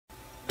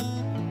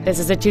This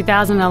is a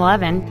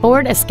 2011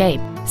 Ford Escape.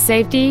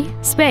 Safety,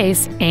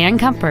 space, and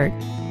comfort.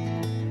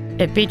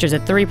 It features a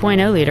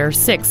 3.0-liter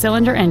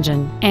six-cylinder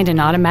engine and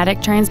an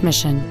automatic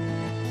transmission.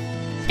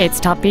 Its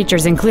top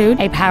features include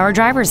a power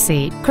driver's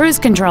seat, cruise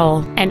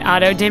control, an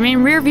auto-dimming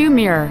rearview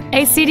mirror,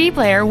 a CD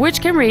player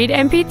which can read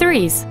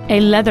MP3s,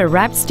 a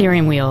leather-wrapped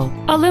steering wheel,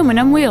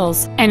 aluminum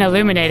wheels, an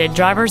illuminated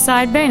driver's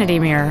side vanity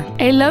mirror,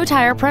 a low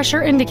tire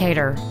pressure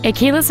indicator, a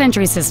keyless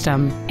entry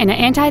system, and an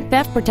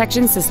anti-theft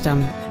protection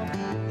system.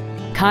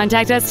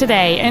 Contact us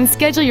today and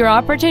schedule your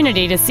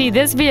opportunity to see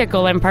this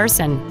vehicle in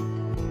person.